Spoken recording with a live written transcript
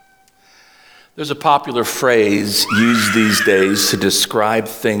There's a popular phrase used these days to describe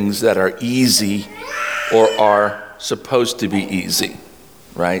things that are easy or are supposed to be easy,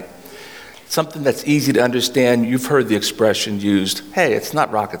 right? Something that's easy to understand, you've heard the expression used, hey, it's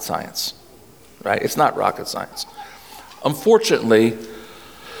not rocket science, right? It's not rocket science. Unfortunately,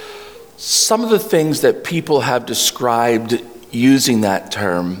 some of the things that people have described using that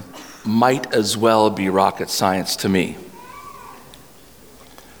term might as well be rocket science to me.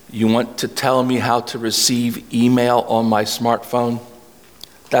 You want to tell me how to receive email on my smartphone?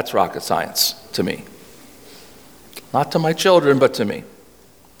 That's rocket science to me. Not to my children, but to me.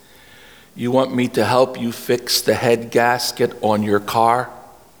 You want me to help you fix the head gasket on your car?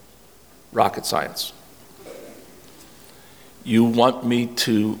 Rocket science. You want me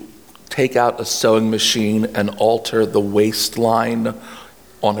to take out a sewing machine and alter the waistline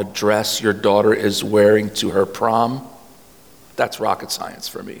on a dress your daughter is wearing to her prom? That's rocket science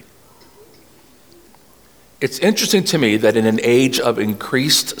for me. It's interesting to me that in an age of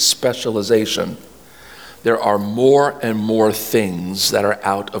increased specialization, there are more and more things that are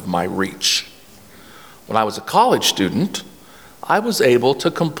out of my reach. When I was a college student, I was able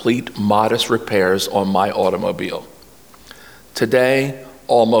to complete modest repairs on my automobile. Today,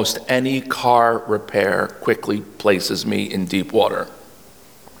 almost any car repair quickly places me in deep water.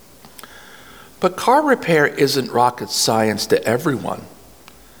 But car repair isn't rocket science to everyone.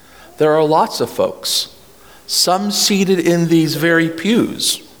 There are lots of folks, some seated in these very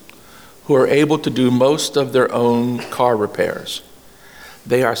pews, who are able to do most of their own car repairs.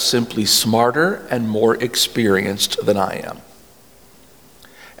 They are simply smarter and more experienced than I am.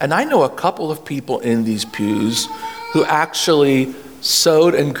 And I know a couple of people in these pews who actually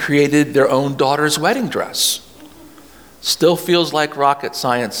sewed and created their own daughter's wedding dress. Still feels like rocket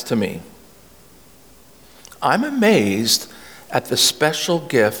science to me. I'm amazed at the special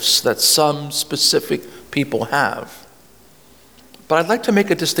gifts that some specific people have. But I'd like to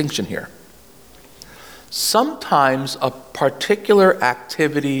make a distinction here. Sometimes a particular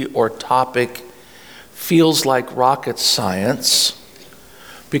activity or topic feels like rocket science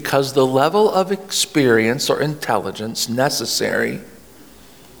because the level of experience or intelligence necessary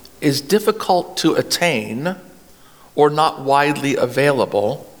is difficult to attain or not widely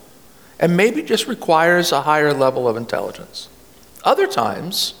available, and maybe just requires a higher level of intelligence. Other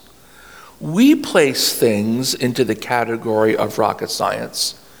times, we place things into the category of rocket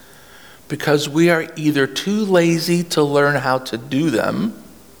science because we are either too lazy to learn how to do them,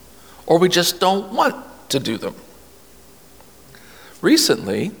 or we just don't want to do them.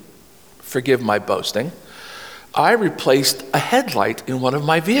 Recently, forgive my boasting, I replaced a headlight in one of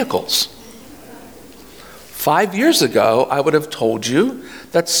my vehicles. 5 years ago, I would have told you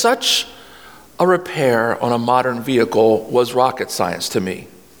that such a repair on a modern vehicle was rocket science to me,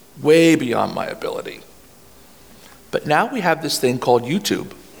 way beyond my ability. But now we have this thing called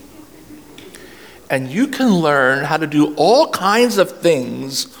YouTube. And you can learn how to do all kinds of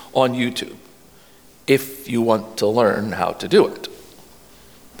things on YouTube if you want to learn how to do it.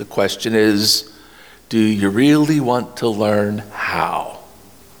 The question is, do you really want to learn how?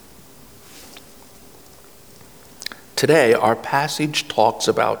 Today, our passage talks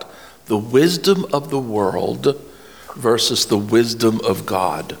about the wisdom of the world versus the wisdom of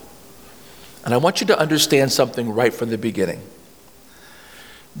God. And I want you to understand something right from the beginning.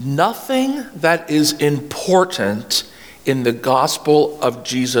 Nothing that is important in the gospel of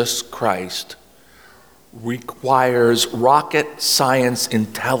Jesus Christ requires rocket science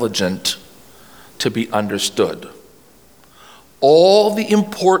intelligence to be understood. All the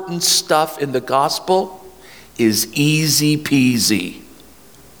important stuff in the gospel is easy peasy.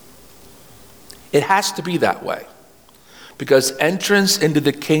 It has to be that way because entrance into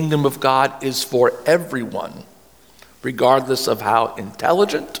the kingdom of God is for everyone, regardless of how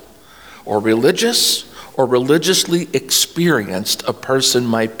intelligent or religious or religiously experienced a person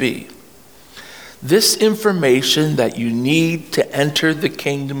might be. This information that you need to enter the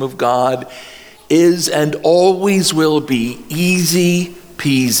kingdom of God is and always will be easy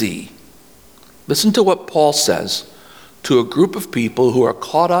peasy. Listen to what Paul says to a group of people who are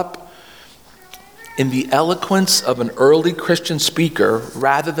caught up in the eloquence of an early Christian speaker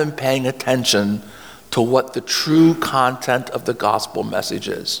rather than paying attention to what the true content of the gospel message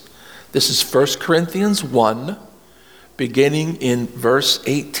is. This is 1 Corinthians 1, beginning in verse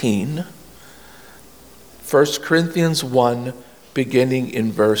 18. 1 Corinthians 1, beginning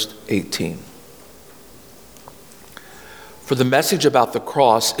in verse 18. For the message about the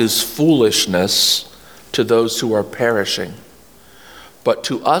cross is foolishness to those who are perishing, but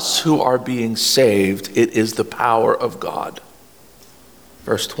to us who are being saved, it is the power of God.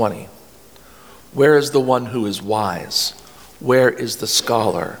 Verse 20. Where is the one who is wise? Where is the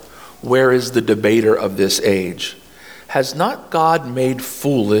scholar? Where is the debater of this age? Has not God made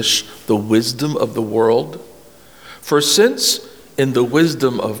foolish the wisdom of the world? For since in the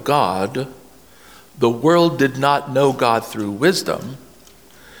wisdom of God, the world did not know God through wisdom,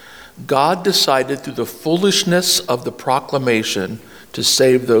 God decided through the foolishness of the proclamation to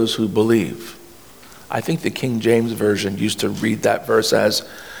save those who believe. I think the King James Version used to read that verse as,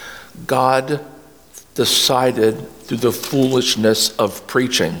 God decided through the foolishness of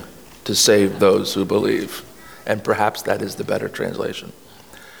preaching to save those who believe. And perhaps that is the better translation.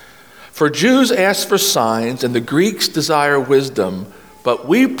 For Jews ask for signs and the Greeks desire wisdom, but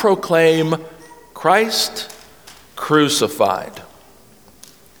we proclaim Christ crucified.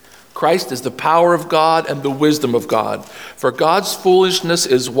 Christ is the power of God and the wisdom of God. For God's foolishness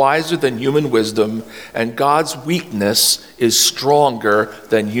is wiser than human wisdom, and God's weakness is stronger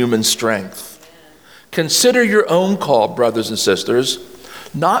than human strength. Consider your own call, brothers and sisters.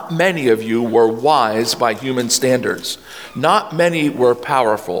 Not many of you were wise by human standards. Not many were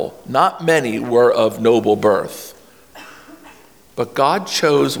powerful. Not many were of noble birth. But God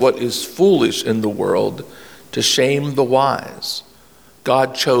chose what is foolish in the world to shame the wise.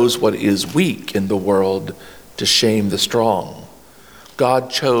 God chose what is weak in the world to shame the strong. God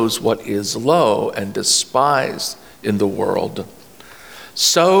chose what is low and despised in the world,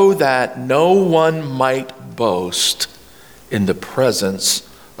 so that no one might boast in the presence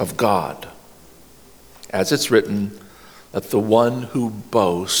of God. As it's written, let the one who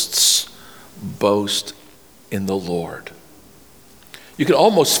boasts boast in the Lord. You can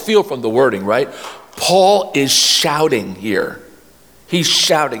almost feel from the wording, right? Paul is shouting here. He's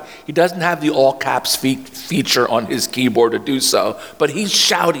shouting. He doesn't have the all caps feature on his keyboard to do so, but he's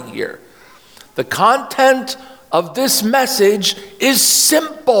shouting here. The content of this message is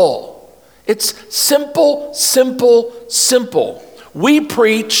simple. It's simple, simple, simple. We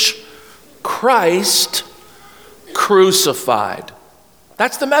preach Christ crucified.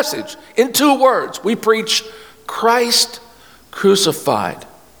 That's the message. In 2 words, we preach Christ crucified.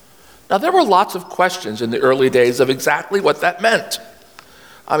 Now, there were lots of questions in the early days of exactly what that meant.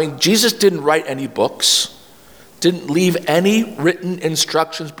 I mean, Jesus didn't write any books, didn't leave any written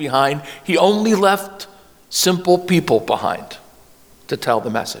instructions behind. He only left simple people behind to tell the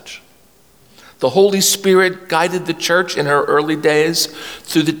message. The Holy Spirit guided the church in her early days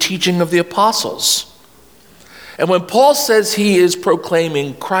through the teaching of the apostles. And when Paul says he is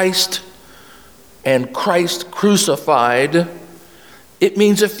proclaiming Christ and Christ crucified, it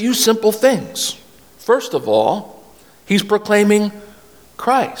means a few simple things. First of all, he's proclaiming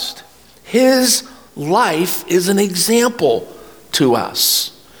Christ. His life is an example to us.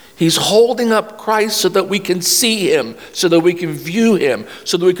 He's holding up Christ so that we can see him, so that we can view him,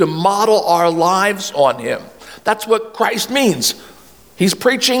 so that we can model our lives on him. That's what Christ means. He's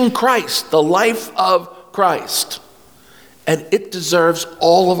preaching Christ, the life of Christ. And it deserves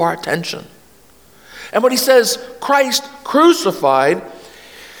all of our attention. And when he says Christ crucified,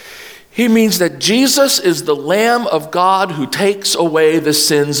 he means that Jesus is the Lamb of God who takes away the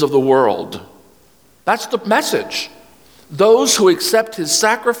sins of the world. That's the message. Those who accept his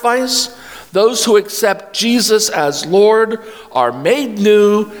sacrifice, those who accept Jesus as Lord, are made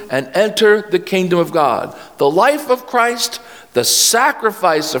new and enter the kingdom of God. The life of Christ, the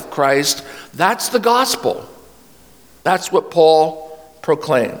sacrifice of Christ, that's the gospel. That's what Paul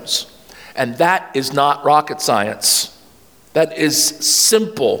proclaims. And that is not rocket science. That is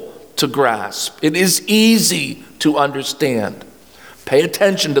simple to grasp. It is easy to understand. Pay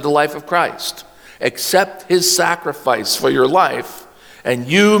attention to the life of Christ. Accept his sacrifice for your life, and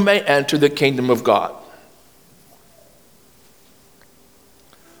you may enter the kingdom of God.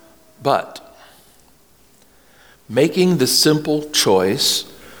 But making the simple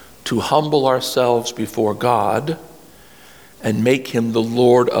choice to humble ourselves before God and make him the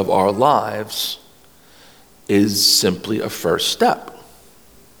Lord of our lives is simply a first step.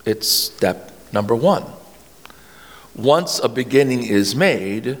 It's step number 1. Once a beginning is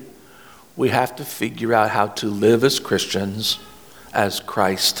made, we have to figure out how to live as Christians, as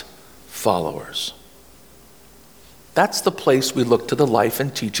Christ followers. That's the place we look to the life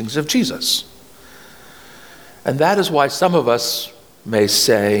and teachings of Jesus. And that is why some of us may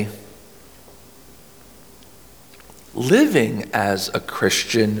say, living as a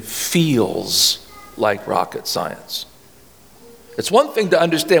Christian feels like rocket science. It's one thing to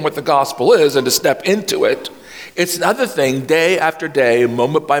understand what the gospel is and to step into it. It's another thing, day after day,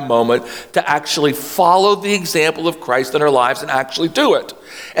 moment by moment, to actually follow the example of Christ in our lives and actually do it.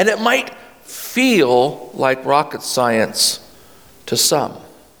 And it might feel like rocket science to some.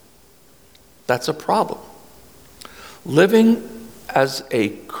 That's a problem. Living as a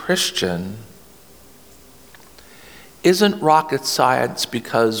Christian isn't rocket science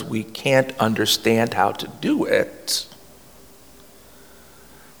because we can't understand how to do it.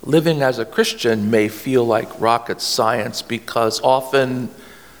 Living as a Christian may feel like rocket science because often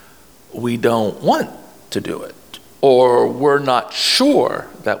we don't want to do it, or we're not sure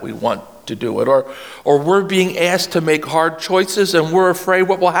that we want to do it, or we're being asked to make hard choices and we're afraid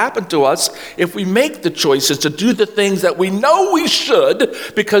what will happen to us if we make the choices to do the things that we know we should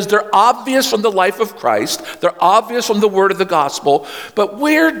because they're obvious from the life of Christ, they're obvious from the word of the gospel, but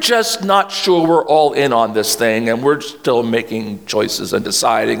we're just not sure we're all in on this thing, and we're still making choices and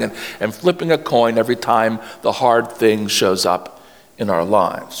deciding and flipping a coin every time the hard thing shows up in our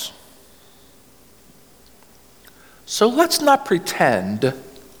lives. So let's not pretend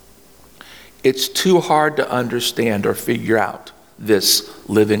it's too hard to understand or figure out this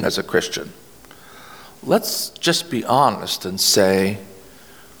living as a Christian. Let's just be honest and say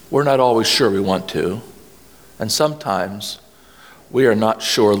we're not always sure we want to, and sometimes we are not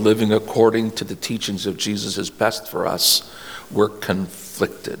sure living according to the teachings of Jesus is best for us. We're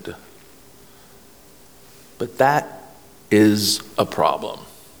conflicted. But that is a problem.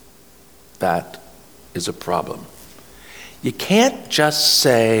 That is a problem. You can't just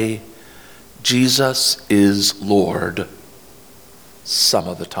say Jesus is Lord some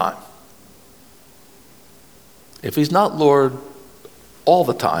of the time. If he's not Lord all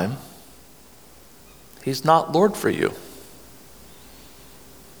the time, he's not Lord for you.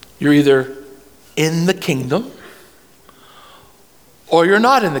 You're either in the kingdom or you're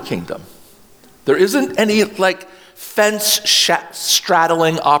not in the kingdom. There isn't any fence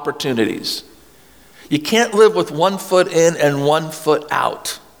straddling opportunities. You can't live with 1 foot in and 1 foot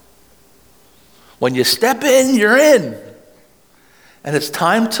out. When you step in, you're in. And it's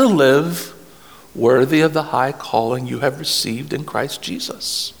time to live worthy of the high calling you have received in Christ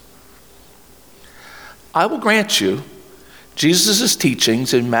Jesus. I will grant you, Jesus'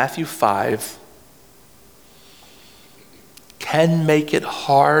 teachings in Matthew 5 can make it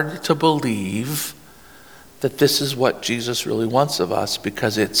hard to believe that this is what Jesus really wants of us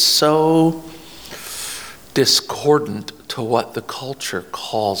because it's so discordant to what the culture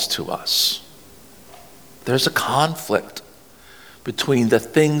calls to us. There's a conflict between the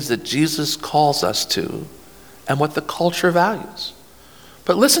things that Jesus calls us to and what the culture values.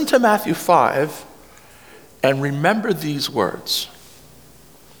 But listen to Matthew 5 and remember these words.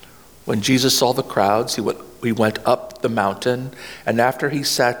 When Jesus saw the crowds, he went up the mountain, and after he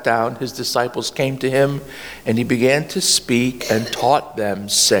sat down, his disciples came to him, and he began to speak and taught them,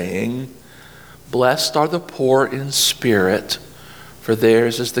 saying, "Blessed are the poor in spirit, for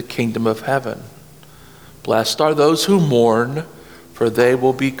theirs is the kingdom of heaven. Blessed are those who mourn, for they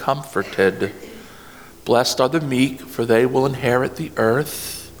will be comforted. Blessed are the meek, for they will inherit the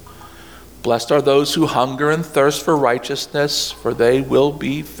earth. Blessed are those who hunger and thirst for righteousness, for they will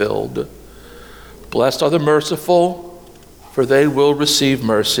be filled. Blessed are the merciful, for they will receive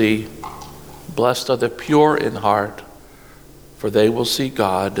mercy. Blessed are the pure in heart, for they will see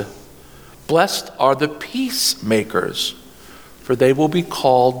God. Blessed are the peacemakers, for they will be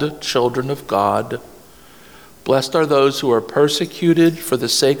called children of God. Blessed are those who are persecuted for the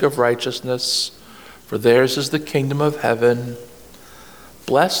sake of righteousness, for theirs is the kingdom of heaven.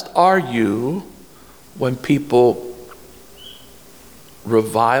 Blessed are you when people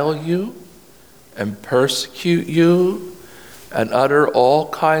revile you and persecute you and utter all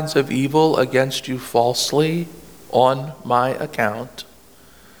kinds of evil against you falsely on my account.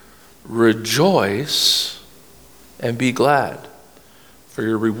 Rejoice and be glad, for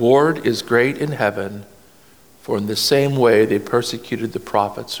your reward is great in heaven, for in the same way they persecuted the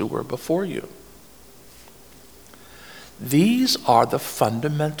prophets who were before you." These are the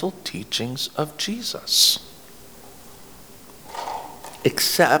fundamental teachings of Jesus.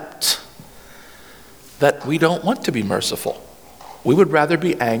 Except that we don't want to be merciful. We would rather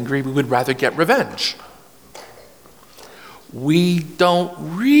be angry. We would rather get revenge. We don't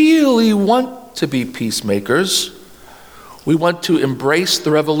really want to be peacemakers. We want to embrace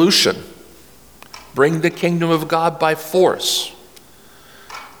the revolution, bring the kingdom of God by force,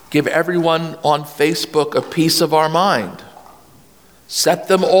 give everyone on Facebook a piece of our mind, set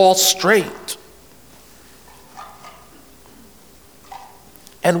them all straight.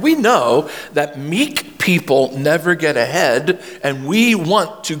 And we know that meek people never get ahead, and we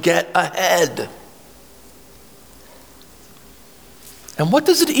want to get ahead. And what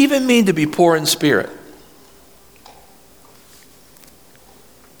does it even mean to be poor in spirit?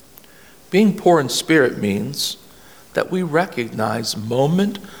 Being poor in spirit means that we recognize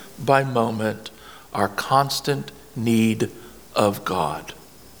moment by moment our constant need of God.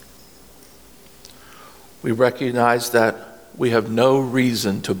 We recognize that we have no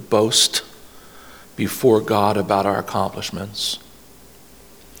reason to boast before God about our accomplishments.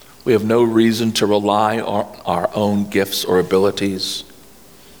 We have no reason to rely on our own gifts or abilities.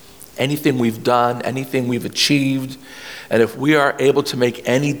 Anything we've done, anything we've achieved, and if we are able to make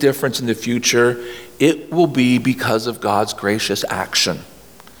any difference in the future, it will be because of God's gracious action.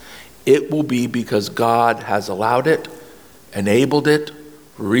 It will be because God has allowed it, enabled it,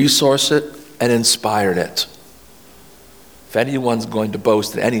 resourced it, and inspired it. If anyone's going to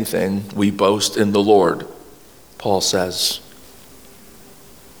boast in anything, we boast in the Lord, Paul says.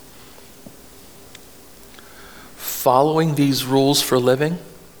 Following these rules for living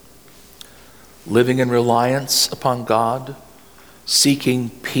in reliance upon God, seeking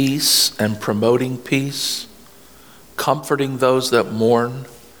peace and promoting peace, comforting those that mourn,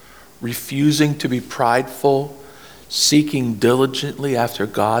 refusing to be prideful, seeking diligently after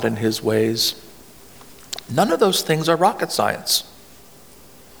God and his ways. None of those things are rocket science.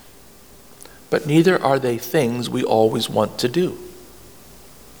 But neither are they things we always want to do.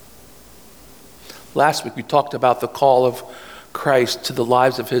 Last week we talked about the call of Christ to the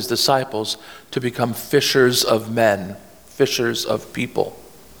lives of his disciples to become fishers of men, fishers of people.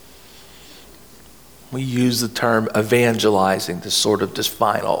 We use the term evangelizing to sort of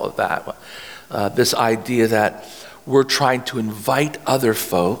define all of that. This idea that we're trying to invite other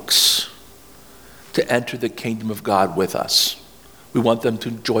folks to enter the kingdom of God with us. We want them to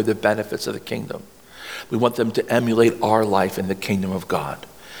enjoy the benefits of the kingdom. We want them to emulate our life in the kingdom of God.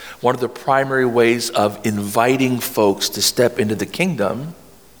 One of the primary ways of inviting folks to step into the kingdom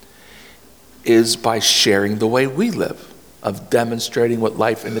is by sharing the way we live, of demonstrating what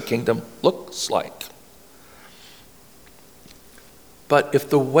life in the kingdom looks like. But if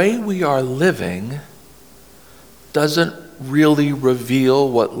the way we are living doesn't really reveal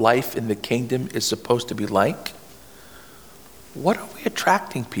what life in the kingdom is supposed to be like, what are we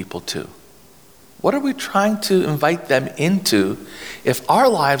attracting people to? What are we trying to invite them into if our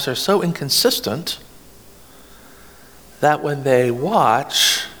lives are so inconsistent that when they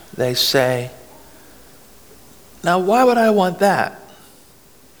watch, they say, now why would I want that?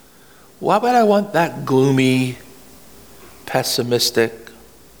 Why would I want that gloomy, pessimistic,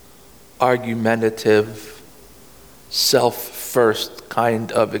 argumentative, self-first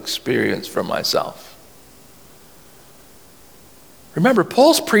kind of experience for myself? Remember,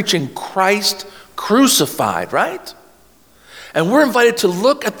 Paul's preaching Christ crucified, right? And we're invited to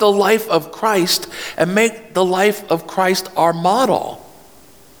look at the life of Christ and make the life of Christ our model.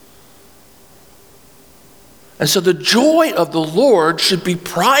 And so the joy of the Lord should be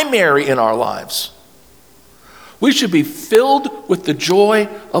primary in our lives. We should be filled with the joy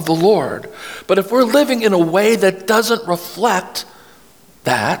of the Lord. But if we're living in a way that doesn't reflect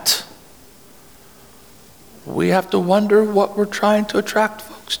that, we have to wonder what we're trying to attract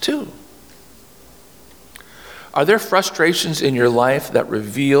folks to. Are there frustrations in your life that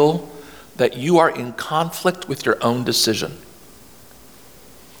reveal that you are in conflict with your own decision?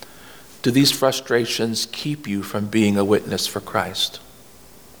 Do these frustrations keep you from being a witness for Christ?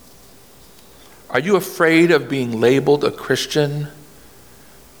 Are you afraid of being labeled a Christian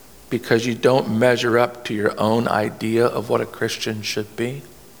because you don't measure up to your own idea of what a Christian should be?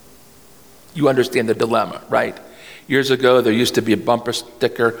 You understand the dilemma, right? Years ago, there used to be a bumper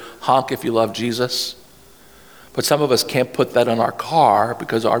sticker, honk if you love Jesus. But some of us can't put that on our car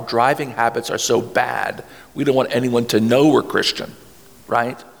because our driving habits are so bad, we don't want anyone to know we're Christian,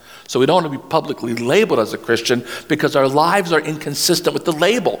 right? So we don't want to be publicly labeled as a Christian because our lives are inconsistent with the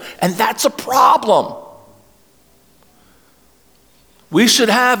label. And that's a problem. We should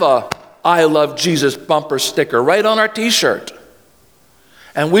have a I love Jesus bumper sticker right on our t-shirt.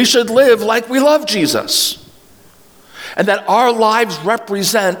 And we should live like we love Jesus. And that our lives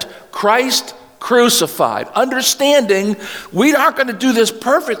represent Christ crucified. Understanding we aren't going to do this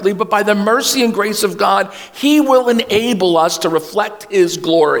perfectly, but by the mercy and grace of God, He will enable us to reflect His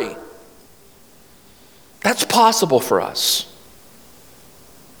glory. That's possible for us.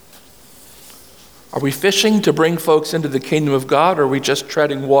 Are we fishing to bring folks into the kingdom of God, or are we just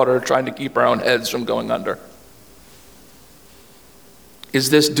treading water, trying to keep our own heads from going under?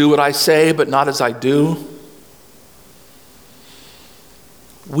 Is this do what I say, but not as I do?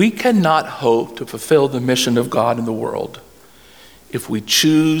 We cannot hope to fulfill the mission of God in the world if we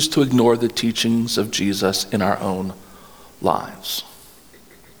choose to ignore the teachings of Jesus in our own lives.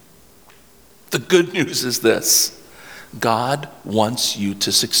 The good news is this: God wants you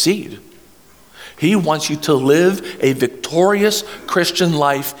to succeed. He wants you to live a victorious Christian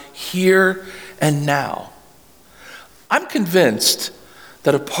life here and now. I'm convinced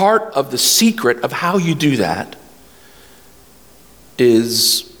that a part of the secret of how you do that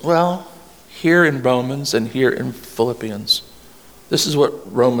is, well, here in Romans and here in Philippians. This is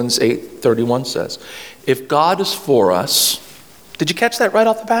what Romans 8:31 says. If God is for us, did you catch that right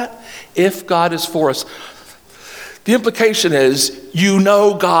off the bat? If God is for us. The implication is, you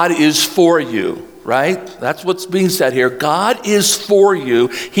know God is for you, right? That's what's being said here. God is for you.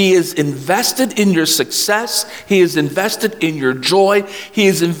 He is invested in your success. He is invested in your joy. He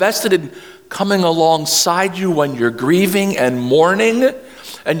is invested in coming alongside you when you're grieving and mourning.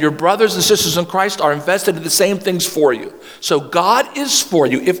 And your brothers and sisters in Christ are invested in the same things for you. So God is for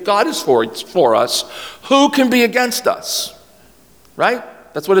you. If God is for us, who can be against us? Right?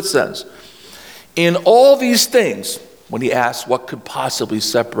 That's what it says. In all these things, when he asks what could possibly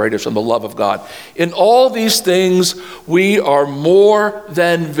separate us from the love of God, in all these things we are more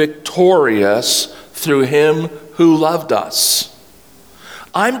than victorious through him who loved us.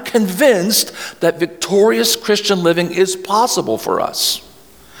 I'm convinced that victorious Christian living is possible for us.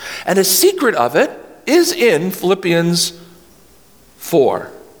 And a secret of it is in Philippians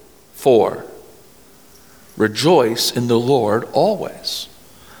 4:4. Rejoice in the Lord always.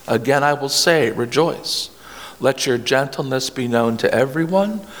 Again, I will say, rejoice. Let your gentleness be known to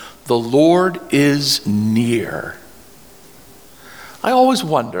everyone. The Lord is near. I always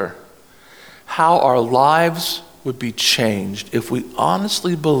wonder how our lives would be changed if we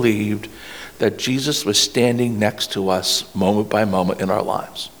honestly believed that Jesus was standing next to us moment by moment in our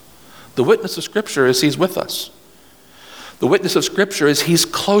lives. The witness of Scripture is he's with us. The witness of Scripture is he's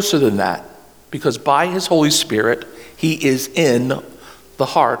closer than that, because by his Holy Spirit, he is in the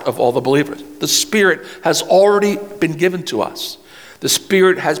heart of all the believers. The Spirit has already been given to us. The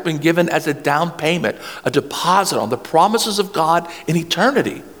Spirit has been given as a down payment, a deposit on the promises of God in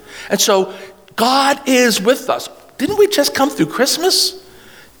eternity. And so God is with us. Didn't we just come through Christmas?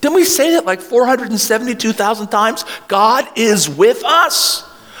 Didn't we say that like 472,000 times? God is with us.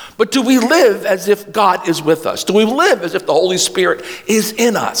 But do we live as if God is with us? Do we live as if the Holy Spirit is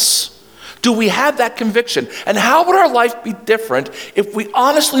in us? Do we have that conviction? And how would our life be different if we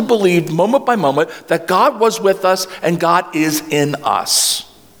honestly believed moment by moment that God was with us and God is in us?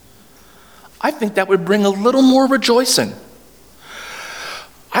 I think that would bring a little more rejoicing.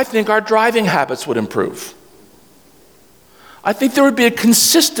 I think our driving habits would improve. I think there would be a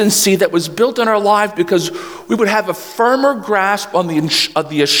consistency that was built in our lives because we would have a firmer grasp on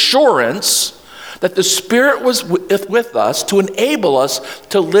the assurance that the Spirit was with us to enable us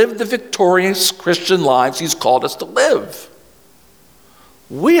to live the victorious Christian lives he's called us to live.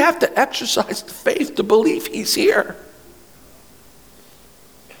 We have to exercise the faith to believe he's here.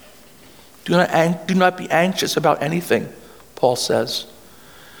 Do not be anxious about anything, Paul says.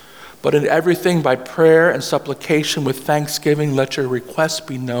 But in everything by prayer and supplication with thanksgiving, let your requests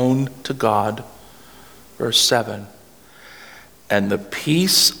be known to God. Verse 7. And the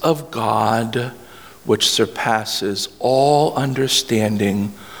peace of God, which surpasses all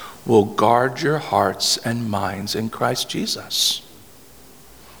understanding, will guard your hearts and minds in Christ Jesus.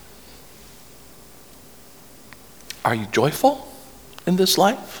 Are you joyful in this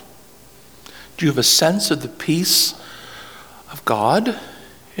life? Do you have a sense of the peace of God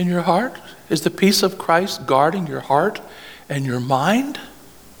in your heart? Is the peace of Christ guarding your heart and your mind?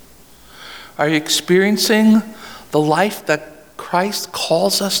 Are you experiencing the life that Christ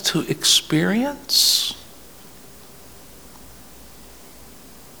calls us to experience?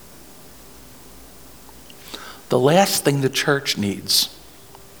 The last thing the church needs,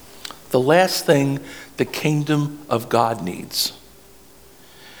 the last thing the kingdom of God needs,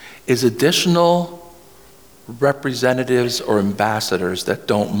 is additional representatives or ambassadors that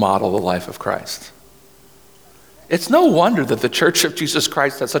don't model the life of Christ. It's no wonder that the Church of Jesus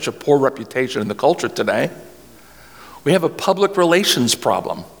Christ has such a poor reputation in the culture today. We have a public relations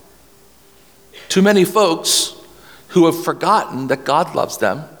problem. Too many folks who have forgotten that God loves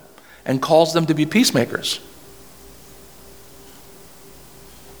them and calls them to be peacemakers.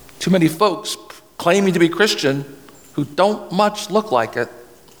 Too many folks claiming to be Christian who don't much look like it.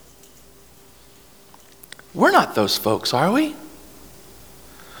 We're not those folks, are we?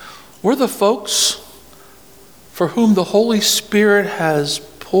 We're the folks for whom the Holy Spirit has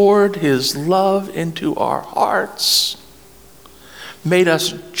poured his love into our hearts, made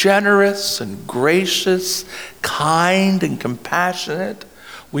us generous and gracious, kind and compassionate.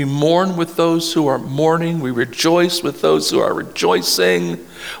 We mourn with those who are mourning. We rejoice with those who are rejoicing.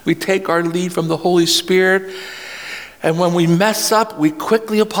 We take our lead from the Holy Spirit. And when we mess up, we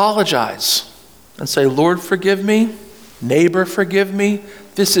quickly apologize and say, Lord, forgive me. Neighbor, forgive me.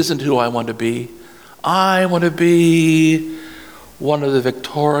 This isn't who I want to be. I want to be one of the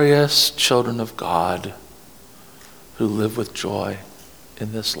victorious children of God who live with joy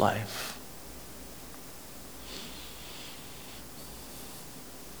in this life.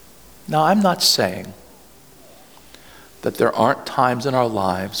 Now, I'm not saying that there aren't times in our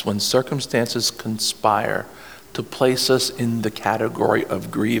lives when circumstances conspire to place us in the category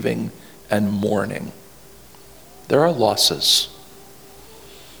of grieving and mourning. There are losses.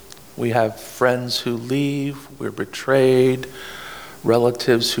 We have friends who leave, we're betrayed,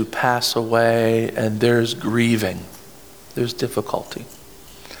 relatives who pass away, and there's grieving. There's difficulty.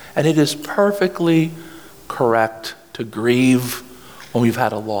 And it is perfectly correct to grieve when we've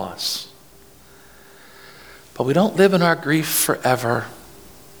had a loss. But we don't live in our grief forever.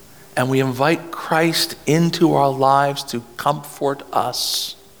 And we invite Christ into our lives to comfort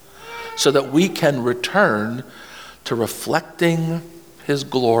us so that we can return to reflecting his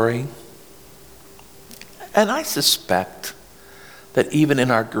glory. And I suspect that even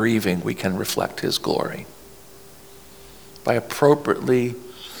in our grieving, we can reflect his glory by appropriately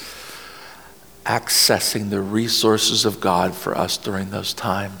accessing the resources of God for us during those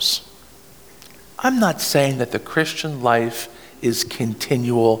times. I'm not saying that the Christian life is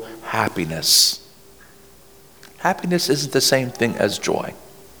continual happiness. Happiness isn't the same thing as joy.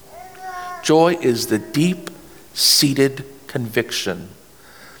 Joy is the deep-seated conviction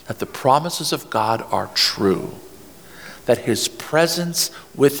that the promises of God are true, that his presence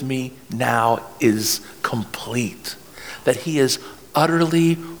with me now is complete, that he is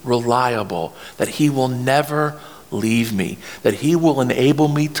utterly reliable, that he will never leave me, that he will enable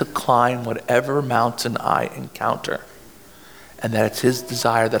me to climb whatever mountain I encounter, and that it's his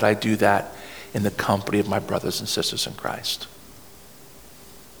desire that I do that in the company of my brothers and sisters in Christ.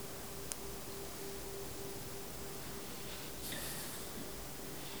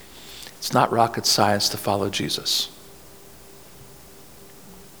 It's not rocket science to follow Jesus.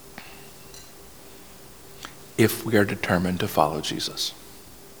 If we are determined to follow Jesus.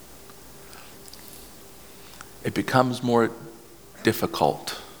 It becomes more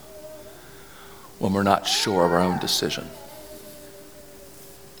difficult when we're not sure of our own decision.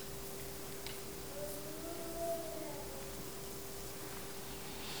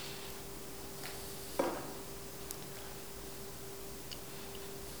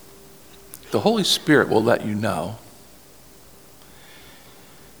 The Holy Spirit will let you know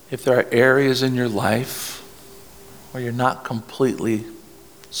if there are areas in your life where you're not completely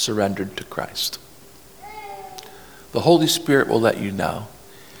surrendered to Christ. The Holy Spirit will let you know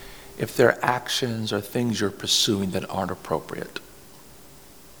if there are actions or things you're pursuing that aren't appropriate.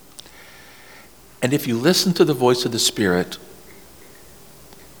 And if you listen to the voice of the Spirit,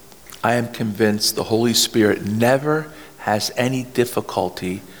 I am convinced the Holy Spirit never has any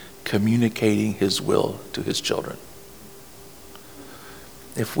difficulty communicating his will to his children.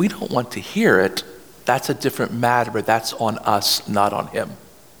 If we don't want to hear it, that's a different matter, but that's on us, not on him.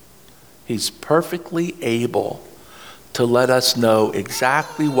 He's perfectly able to let us know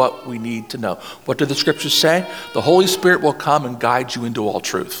exactly what we need to know. What do the scriptures say? The Holy Spirit will come and guide you into all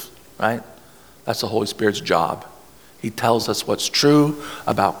truth, right? That's the Holy Spirit's job. He tells us what's true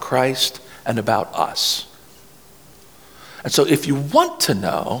about Christ and about us. And so if you want to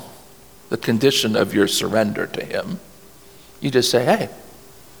know the condition of your surrender to him, you just say, hey,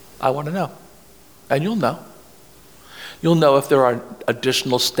 I want to know. And you'll know. You'll know if there are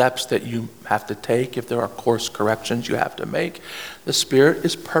additional steps that you have to take, if there are course corrections you have to make. The Spirit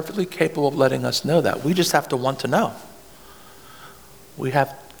is perfectly capable of letting us know that. We just have to want to know. We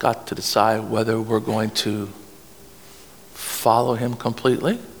have got to decide whether we're going to follow him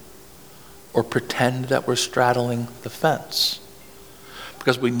completely or pretend that we're straddling the fence.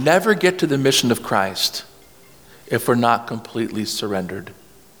 Because we never get to the mission of Christ if we're not completely surrendered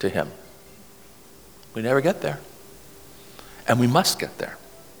to him. We never get there. And we must get there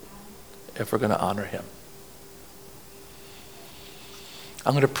if we're going to honor him.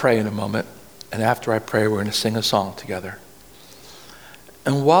 I'm going to pray in a moment, and after I pray, we're going to sing a song together.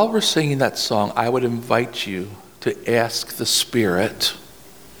 And while we're singing that song, I would invite you to ask the Spirit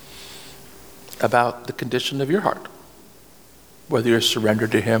about the condition of your heart, whether you're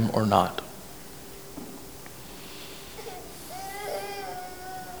surrendered to him or not.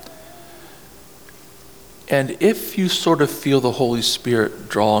 And if you sort of feel the Holy Spirit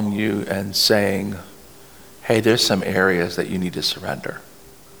drawing you and saying, hey, there's some areas that you need to surrender,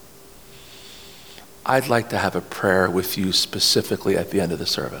 I'd like to have a prayer with you specifically at the end of the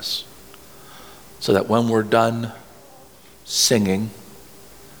service, so that when we're done singing,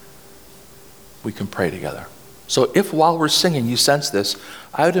 we can pray together. So if while we're singing you sense this,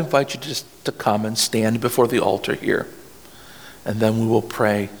 I would invite you just to come and stand before the altar here. And then we will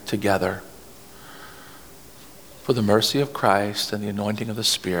pray together for the mercy of Christ and the anointing of the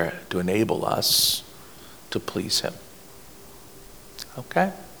Spirit to enable us to please him.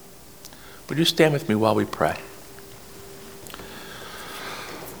 Okay? Would you stand with me while we pray?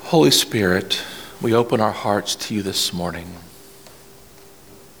 Holy Spirit, we open our hearts to you this morning.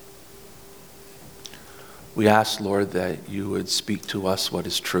 We ask, Lord, that you would speak to us what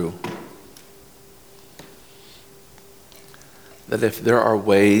is true. That if there are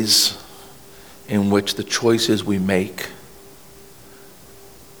ways in which the choices we make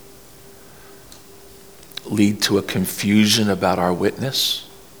lead to a confusion about our witness,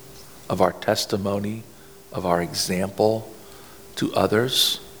 of our testimony, of our example to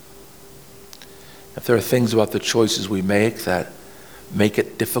others, if there are things about the choices we make that make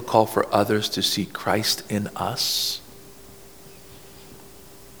it difficult for others to see Christ in us,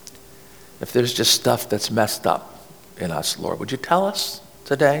 if there's just stuff that's messed up in us, Lord, would you tell us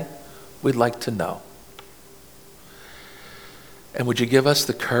today? We'd like to know. And would you give us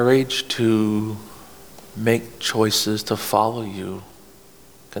the courage to make choices to follow you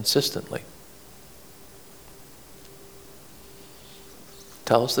consistently?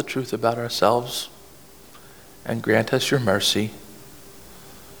 Tell us the truth about ourselves and grant us your mercy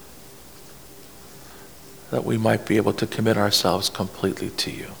that we might be able to commit ourselves completely to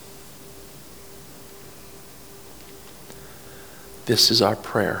you. This is our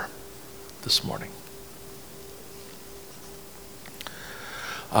prayer this morning.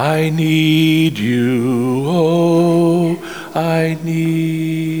 I need you, oh, I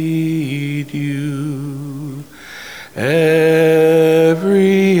need you.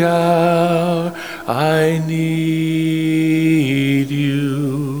 Every hour I need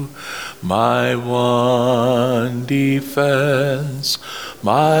you. My one defense,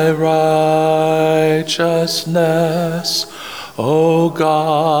 my righteousness. Oh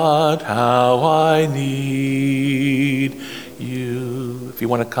God, how I need you. If you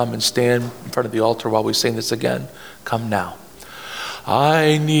want to come and stand in front of the altar while we sing this again, come now.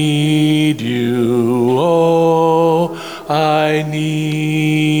 I need you, oh, I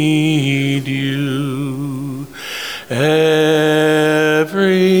need you.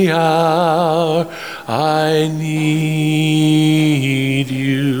 Every hour I need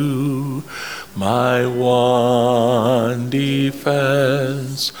you. My one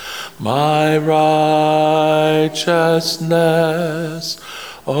defense, my righteousness.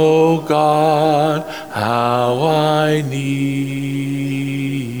 Oh God, how I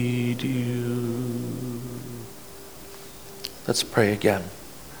need you. Let's pray again.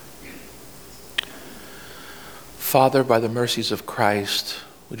 Father, by the mercies of Christ,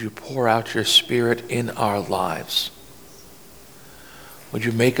 would you pour out your Spirit in our lives? Would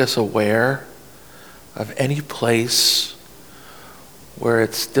you make us aware of any place where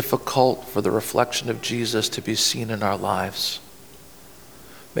it's difficult for the reflection of Jesus to be seen in our lives?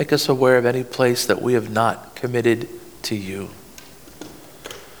 Make us aware of any place that we have not committed to you.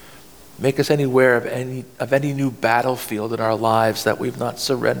 Make us aware of any new battlefield in our lives that we've not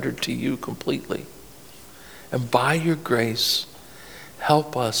surrendered to you completely. And by your grace,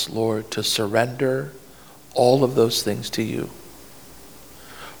 help us, Lord, to surrender all of those things to you.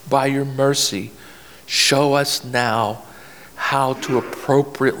 By your mercy, show us now how to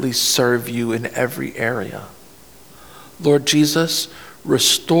appropriately serve you in every area. Lord Jesus,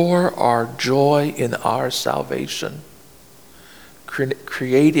 restore our joy in our salvation.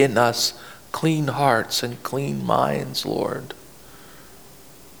 Create in us clean hearts and clean minds, Lord.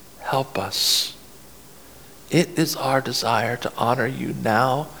 Help us. It is our desire to honor you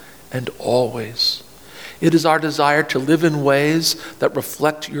now and always. It is our desire to live in ways that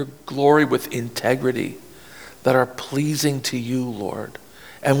reflect your glory with integrity, that are pleasing to you, Lord.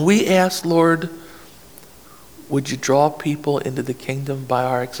 And we ask, Lord, would you draw people into the kingdom by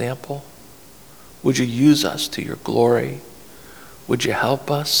our example? Would you use us to your glory? Would you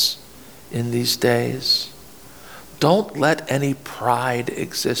help us in these days? Don't let any pride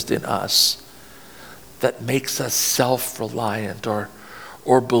exist in us that makes us self-reliant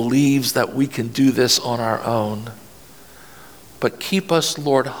or believes that we can do this on our own. But keep us,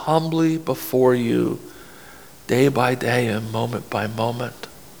 Lord, humbly before you, day by day and moment by moment.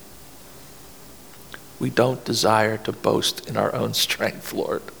 We don't desire to boast in our own strength,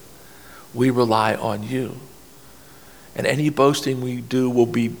 Lord. We rely on you. And any boasting we do will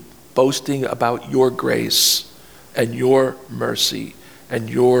be boasting about your grace and your mercy and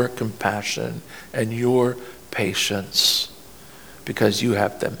your compassion and your patience, because you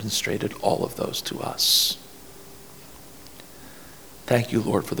have demonstrated all of those to us. Thank you,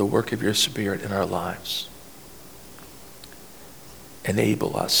 Lord, for the work of your Spirit in our lives.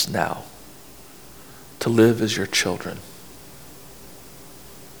 Enable us now to live as your children.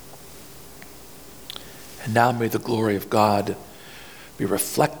 And now may the glory of God be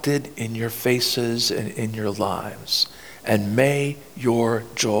reflected in your faces and in your lives. And may your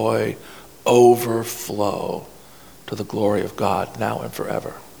joy overflow to the glory of God now and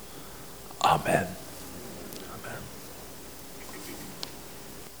forever. Amen.